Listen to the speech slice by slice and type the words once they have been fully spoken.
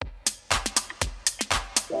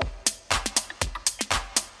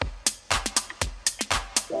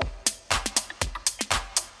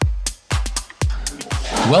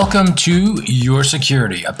Welcome to Your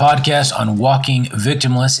Security, a podcast on walking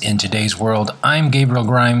victimless in today's world. I'm Gabriel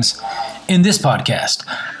Grimes. In this podcast,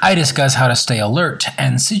 I discuss how to stay alert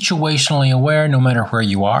and situationally aware no matter where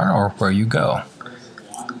you are or where you go.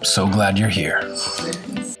 So glad you're here.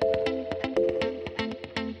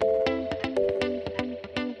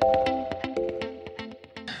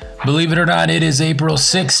 Believe it or not, it is April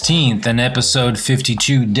 16th and episode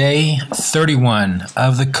 52, day 31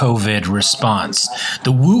 of the COVID response.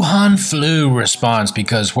 The Wuhan flu response,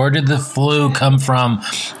 because where did the flu come from?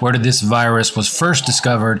 Where did this virus was first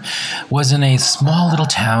discovered? Was in a small little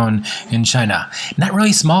town in China. Not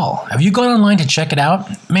really small. Have you gone online to check it out?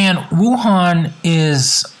 Man, Wuhan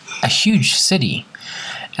is a huge city.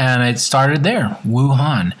 And it started there,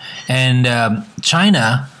 Wuhan. And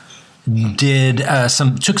China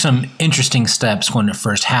took some interesting steps when it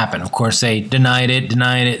first happened. Of course, they denied it.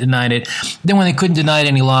 Then when they couldn't deny it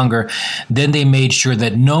any longer, then they made sure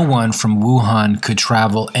that no one from Wuhan could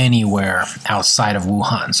travel anywhere outside of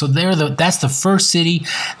Wuhan. So that's the first city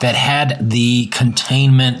that had the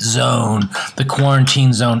containment zone, the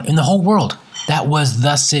quarantine zone in the whole world. That was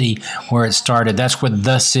the city where it started. That's where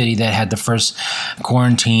the city that had the first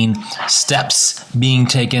quarantine steps being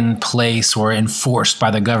taken place or enforced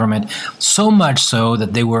by the government. So much so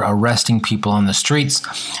that they were arresting people on the streets.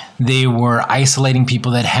 They were isolating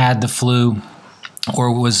people that had the flu, or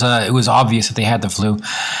it was obvious that they had the flu.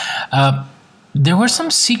 There were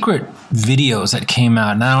some secret videos that came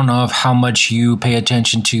out, and I don't know how much you pay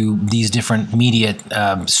attention to these different media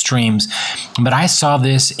streams, but I saw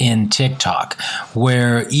this in TikTok,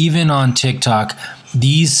 where even on TikTok,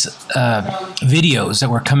 these videos that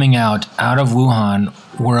were coming out of Wuhan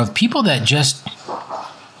were of people that just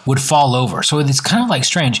would fall over. So it's kind of like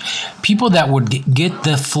strange. People that would get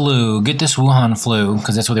the flu, get this Wuhan flu,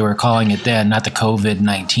 because that's what they were calling it then, not the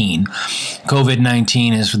COVID-19.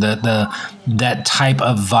 COVID-19 is that type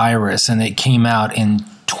of virus, and it came out in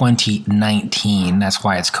 2019. That's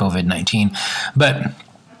why it's COVID-19. But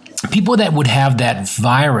people that would have that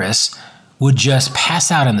virus would just pass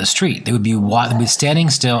out in the street. They'd be standing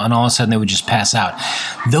still, and all of a sudden they would just pass out.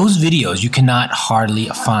 Those videos, you cannot hardly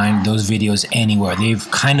find those videos anywhere. They've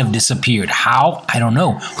kind of disappeared. How? I don't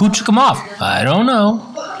know. Who took them off? I don't know.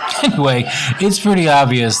 Anyway, it's pretty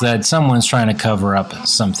obvious that someone's trying to cover up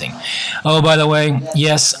something. Oh, by the way,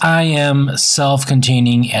 yes, I am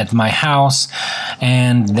self-containing at my house,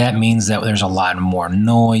 and that means that there's a lot more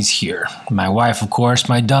noise here. My wife, of course,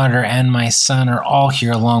 my daughter, and my son are all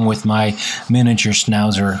here, along with my miniature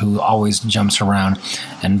schnauzer, who always jumps around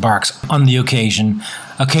and barks on the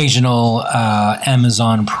occasional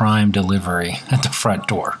Amazon Prime delivery at the front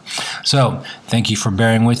door. So, thank you for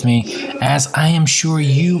bearing with me, as I am sure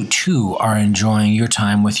you too are enjoying your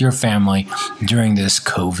time with your family during this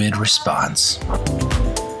COVID response.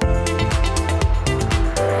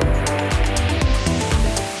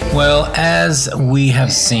 Well, as we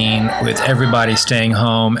have seen with everybody staying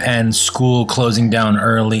home and school closing down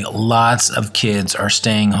early, lots of kids are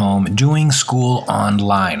staying home doing school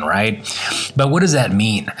online, right? But what does that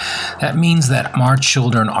mean? That means that our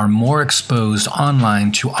children are more exposed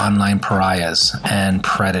online to online pariahs and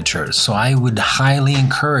predators. So I would highly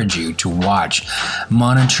encourage you to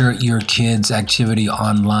monitor your kids' activity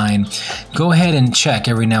online. Go ahead and check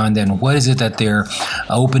every now and then, what is it that they're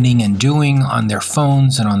opening and doing on their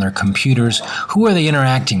phones and on their computers? Who are they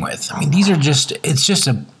interacting with? I mean, it's just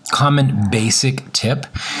a common basic tip.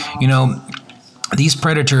 You know, these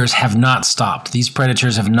predators have not stopped. These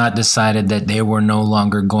predators have not decided that they were no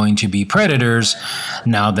longer going to be predators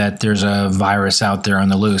now that there's a virus out there on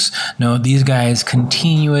the loose. No, these guys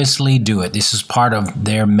continuously do it. This is part of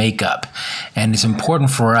their makeup. And it's important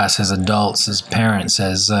for us as adults, as parents,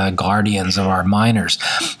 as guardians of our minors,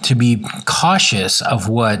 to be cautious of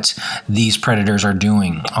what these predators are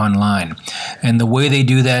doing online. And the way they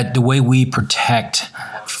do that, the way we protect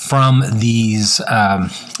from these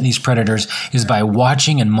predators is by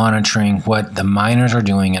watching and monitoring what the minors are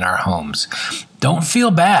doing in our homes. Don't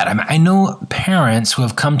feel bad. I know parents who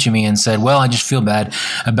have come to me and said, well, I just feel bad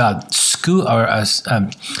about school or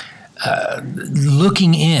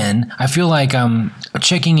looking in. I feel like I'm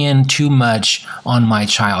checking in too much on my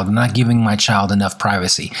child, not giving my child enough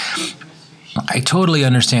privacy. I totally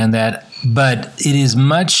understand that, but it is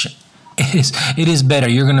better.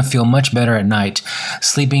 You're going to feel much better at night,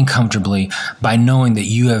 sleeping comfortably, by knowing that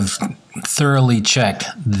you have thoroughly check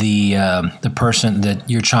the person, that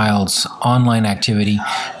your child's online activity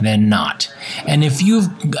than not. And if you've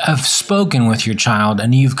have spoken with your child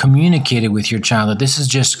and you've communicated with your child that this is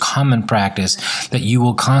just common practice, that you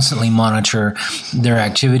will constantly monitor their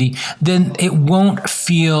activity, then it won't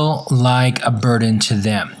feel like a burden to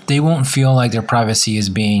them. They won't feel like their privacy is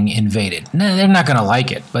being invaded. No, they're not going to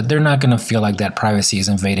like it, but they're not going to feel like that privacy is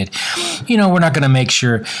invaded. We're not going to make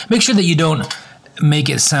sure that you don't make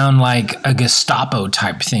it sound like a Gestapo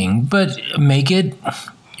type thing, but make it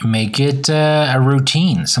a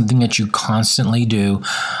routine, something that you constantly do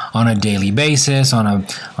on a daily basis, on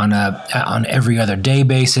every other day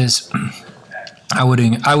basis. I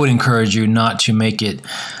would encourage you not to make it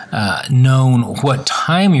known what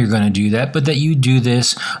time you're going to do that, but that you do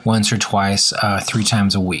this once or twice, 3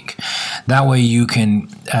 times a week. That way you can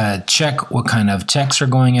check what kind of texts are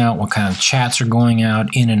going out, what kind of chats are going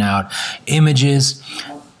out, in and out, images.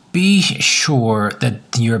 Be sure that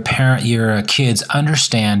your kids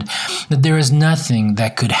understand that there is nothing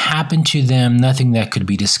that could happen to them, nothing that could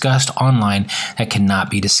be discussed online that cannot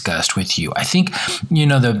be discussed with you. I think,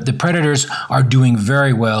 the predators are doing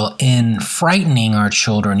very well in frightening our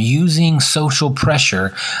children, using social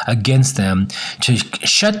pressure against them to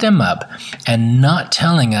shut them up and not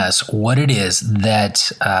telling us what it is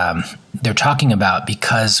that they're talking about,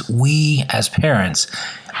 because we as parents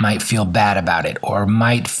might feel bad about it or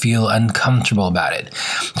might feel uncomfortable about it.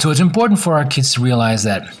 So it's important for our kids to realize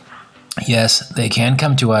that, yes, they can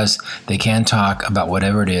come to us, they can talk about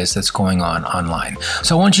whatever it is that's going on online.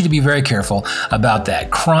 So I want you to be very careful about that.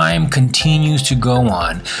 Crime continues to go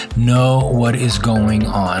on. Know what is going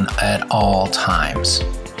on at all times.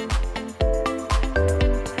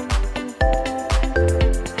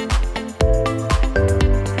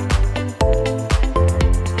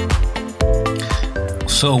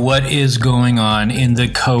 So what is going on in the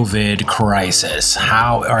COVID crisis?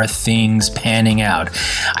 How are things panning out?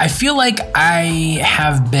 I feel like I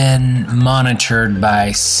have been monitored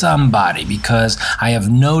by somebody, because I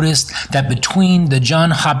have noticed that between the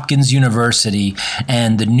Johns Hopkins University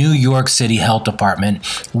and the New York City Health Department,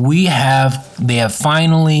 they have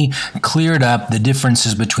finally cleared up the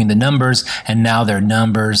differences between the numbers, and now their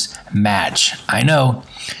numbers match. I know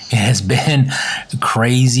it has been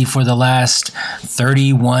crazy for the last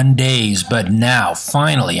 31 days, but now,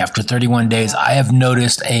 finally, after 31 days, I have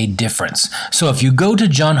noticed a difference. So if you go to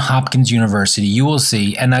Johns Hopkins University, you will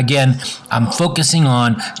see, and again, I'm focusing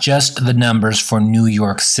on just the numbers for New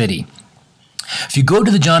York City. If you go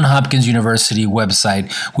to the Johns Hopkins University website,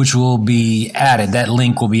 which will be added, that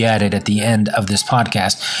link will be added at the end of this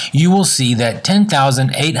podcast, you will see that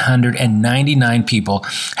 10,899 people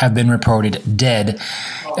have been reported dead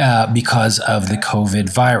because of the COVID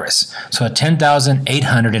virus. So at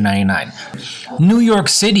 10,899. New York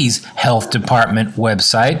City's health department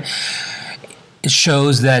website, it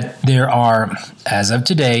shows that there are, as of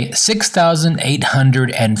today,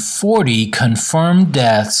 6,840 confirmed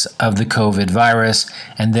deaths of the COVID virus.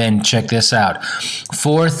 And then check this out,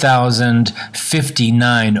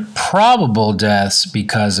 4,059 probable deaths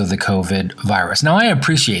because of the COVID virus. Now, I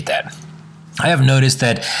appreciate that. I have noticed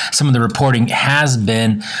that some of the reporting has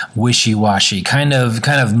been wishy-washy, kind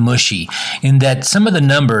of mushy, in that some of the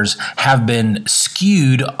numbers have been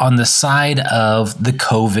skewed on the side of the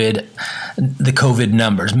COVID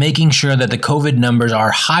numbers, making sure that the COVID numbers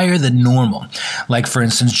are higher than normal. Like, for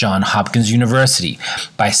instance, Johns Hopkins University,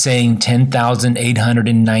 by saying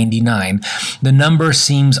 10,899, the number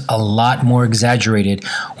seems a lot more exaggerated,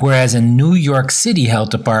 whereas in New York City Health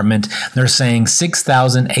Department, they're saying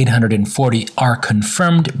 6,840 are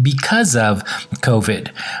confirmed because of COVID,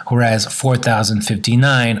 whereas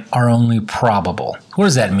 4,059 are only probable. What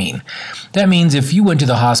does that mean? That means if you went to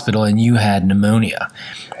the hospital and you had pneumonia,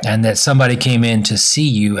 and that somebody came in to see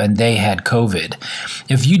you and they had COVID,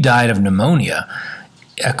 if you died of pneumonia,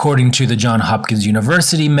 according to the Johns Hopkins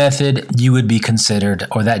University method, you would be considered,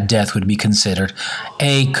 or that death would be considered,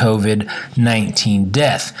 a COVID-19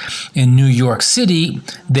 death. In New York City,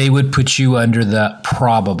 they would put you under the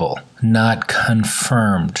probable, not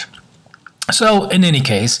confirmed. So, in any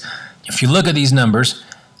case, if you look at these numbers,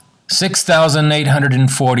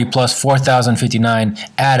 6,840 plus 4,059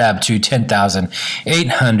 add up to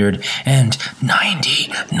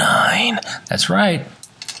 10,899. That's right.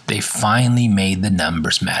 They finally made the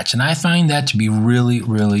numbers match. And I find that to be really,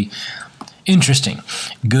 really interesting.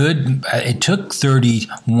 Good. It took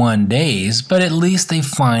 31 days, but at least they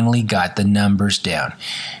finally got the numbers down.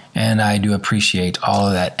 And I do appreciate all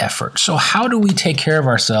of that effort. So how do we take care of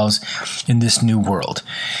ourselves in this new world?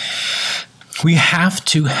 We have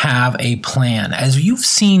to have a plan. As you've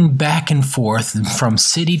seen back and forth from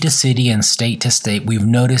city to city and state to state, we've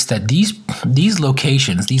noticed that these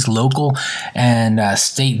locations, these local and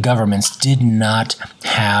state governments did not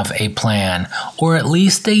have a plan, or at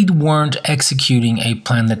least they weren't executing a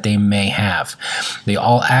plan that they may have. They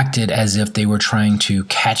all acted as if they were trying to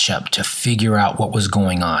catch up, to figure out what was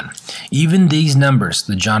going on. Even these numbers,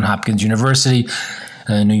 the Johns Hopkins University,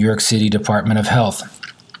 New York City Department of Health,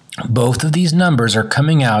 both of these numbers are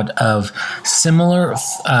coming out of similar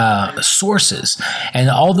sources, and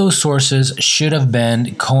all those sources should have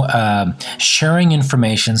been sharing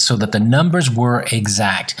information so that the numbers were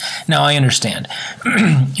exact. Now, I understand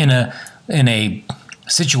in a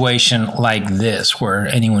situation like this, where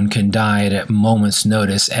anyone can die at a moment's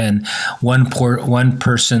notice, and one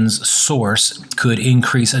person's source could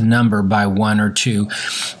increase a number by 1 or 2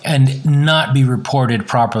 and not be reported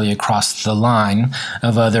properly across the line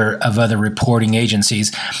of other reporting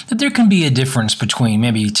agencies, that there can be a difference between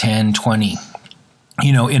maybe 10, 20,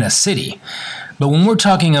 in a city. But when we're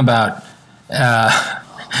talking about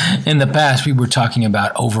in the past, we were talking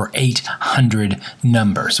about over 800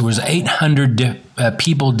 numbers. There was 800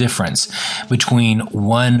 people difference between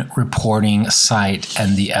one reporting site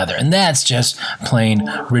and the other. And that's just plain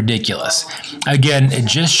ridiculous. Again, it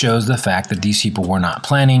just shows the fact that these people were not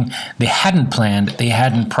planning. They hadn't planned. They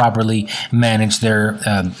hadn't properly managed their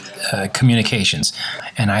communications.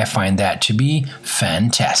 And I find that to be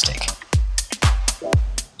fantastic.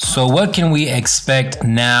 So what can we expect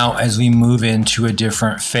now as we move into a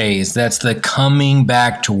different phase? That's the coming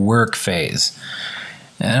back to work phase.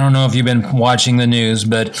 I don't know if you've been watching the news,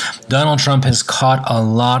 but Donald Trump has caught a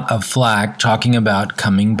lot of flack talking about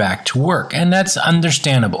coming back to work. And that's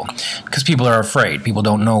understandable because people are afraid. People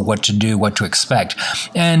don't know what to do, what to expect.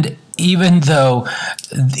 And even though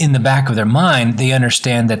in the back of their mind, they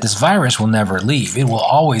understand that this virus will never leave. It will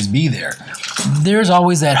always be there. There's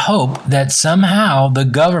always that hope that somehow the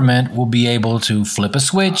government will be able to flip a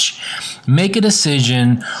switch, make a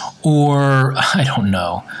decision, or, I don't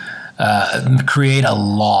know, create a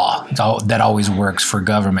law. That always works for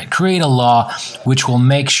government. Create a law which will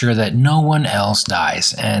make sure that no one else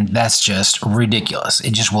dies. And that's just ridiculous.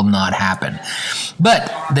 It just will not happen.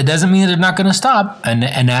 But that doesn't mean that they're not going to stop and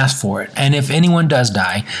ask for it. And if anyone does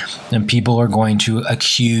die, then people are going to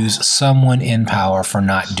accuse someone in power for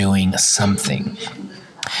not doing something.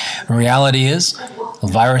 The reality is, the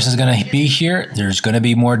virus is going to be here. There's going to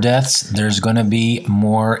be more deaths. There's going to be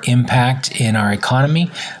more impact in our economy.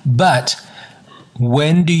 But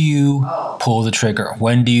when do you pull the trigger?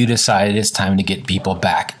 When do you decide it's time to get people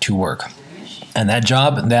back to work? And that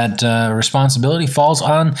job, that responsibility falls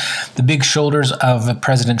on the big shoulders of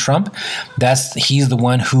President Trump. He's the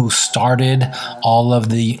one who started all of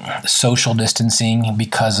the social distancing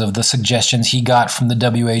because of the suggestions he got from the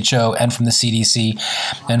WHO and from the CDC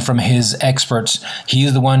and from his experts.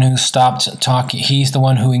 He's the one who stopped talking. He's the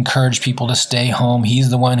one who encouraged people to stay home.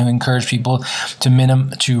 He's the one who encouraged people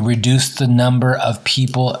to reduce the number of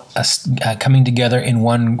people coming together in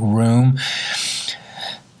one room.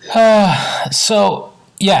 So,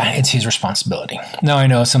 yeah, it's his responsibility. Now, I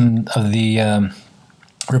know some of the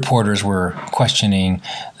reporters were questioning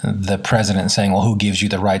the president, saying, well, who gives you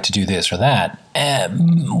the right to do this or that?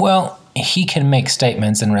 Well, he can make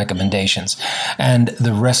statements and recommendations, and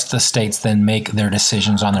the rest of the states then make their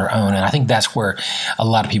decisions on their own. And I think that's where a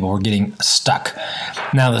lot of people were getting stuck.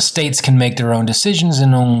 Now, the states can make their own decisions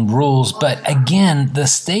and own rules, but again, the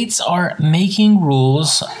states are making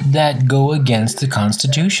rules that go against the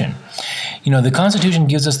Constitution. The Constitution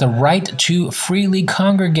gives us the right to freely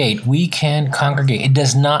congregate. We can congregate. It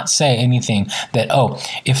does not say anything that,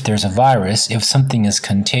 if there's a virus, if something is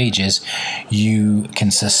contagious, you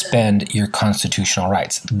can suspend your constitutional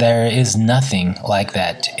rights. There is nothing like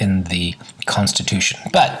that in the Constitution.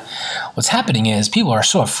 But what's happening is people are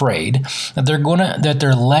so afraid that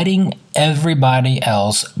they're letting everybody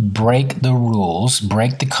else break the rules,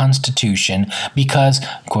 break the Constitution, because,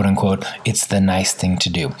 quote unquote, it's the nice thing to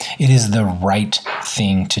do. It is the right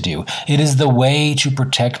thing to do. It is the way to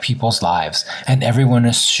protect people's lives, and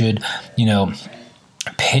everyone should,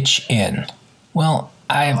 pitch in. Well,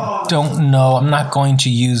 I don't know. I'm not going to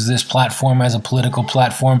use this platform as a political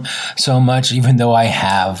platform so much, even though I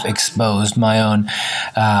have exposed my own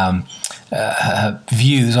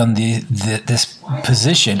views on this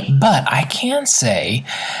position. But I can say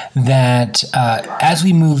that as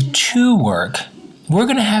we move to work, we're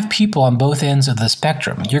going to have people on both ends of the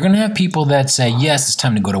spectrum. You're going to have people that say, yes, it's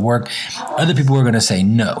time to go to work. Other people are going to say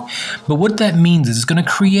no. But what that means is it's going to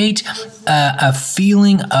create a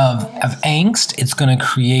feeling of angst. It's going to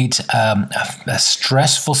create a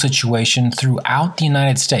stressful situation throughout the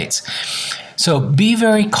United States. So be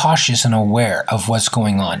very cautious and aware of what's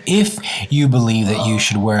going on. If you believe that you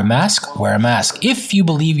should wear a mask, wear a mask. If you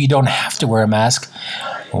believe you don't have to wear a mask,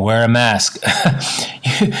 wear a mask.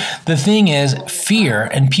 The thing is, fear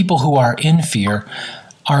and people who are in fear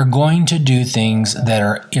are going to do things that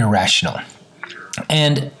are irrational.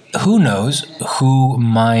 And who knows who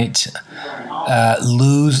might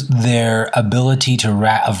lose their ability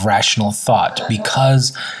of rational thought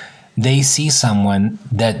because they see someone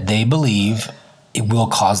that they believe it will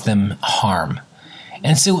cause them harm.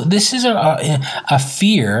 And so this is a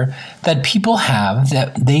fear that people have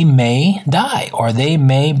that they may die, or they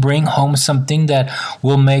may bring home something that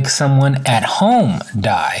will make someone at home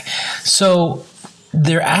die. So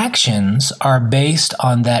their actions are based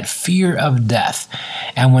on that fear of death.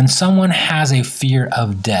 And when someone has a fear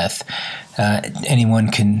of death,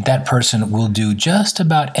 that person will do just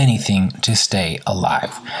about anything to stay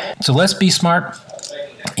alive. So let's be smart.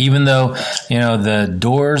 Even though, the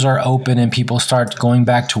doors are open and people start going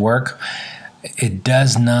back to work, it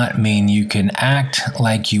does not mean you can act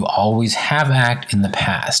like you always have acted in the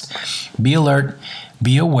past. Be alert,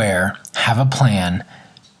 be aware, have a plan,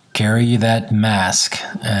 carry that mask,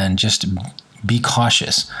 and just be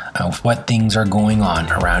cautious of what things are going on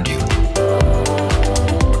around you.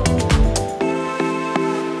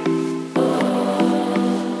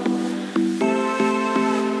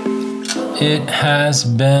 It has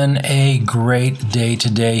been a great day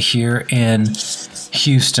today here in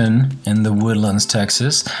Houston in the Woodlands,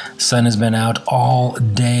 Texas. Sun has been out all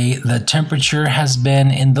day. The temperature has been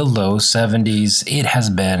in the low 70s. It has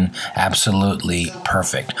been absolutely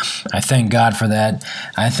perfect. I thank God for that.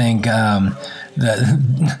 I thank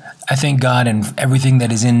God and everything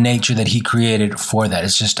that is in nature that He created for that.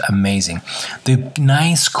 It's just amazing. The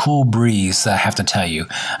nice, cool breeze, I have to tell you.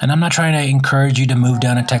 And I'm not trying to encourage you to move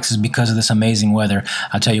down to Texas because of this amazing weather.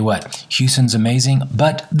 I'll tell you what, Houston's amazing,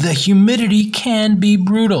 but the humidity can be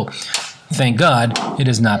brutal. Thank God it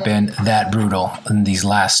has not been that brutal in these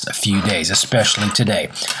last few days, especially today.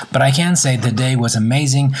 But I can say the day was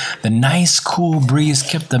amazing. The nice, cool breeze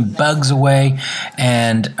kept the bugs away,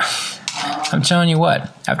 and I'm telling you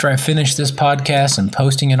what, after I finish this podcast and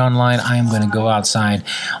posting it online, I am going to go outside,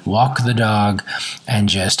 walk the dog, and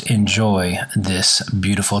just enjoy this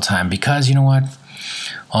beautiful time. Because you know what?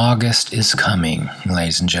 August is coming,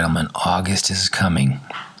 ladies and gentlemen. August is coming.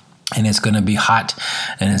 And it's going to be hot,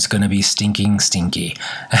 and it's going to be stinky.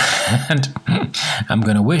 And I'm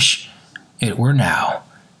going to wish it were now,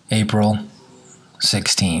 April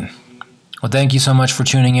 16. Well, thank you so much for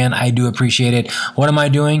tuning in. I do appreciate it. What am I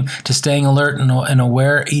doing to staying alert and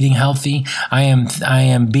aware, eating healthy? I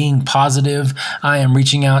am being positive. I am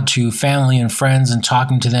reaching out to family and friends and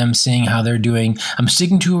talking to them, seeing how they're doing. I'm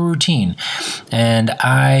sticking to a routine, and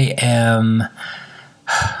I am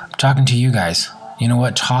talking to you guys. You know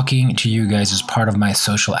what? Talking to you guys is part of my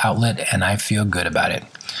social outlet, and I feel good about it.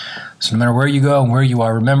 So no matter where you go and where you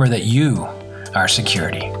are, remember that you are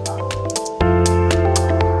security.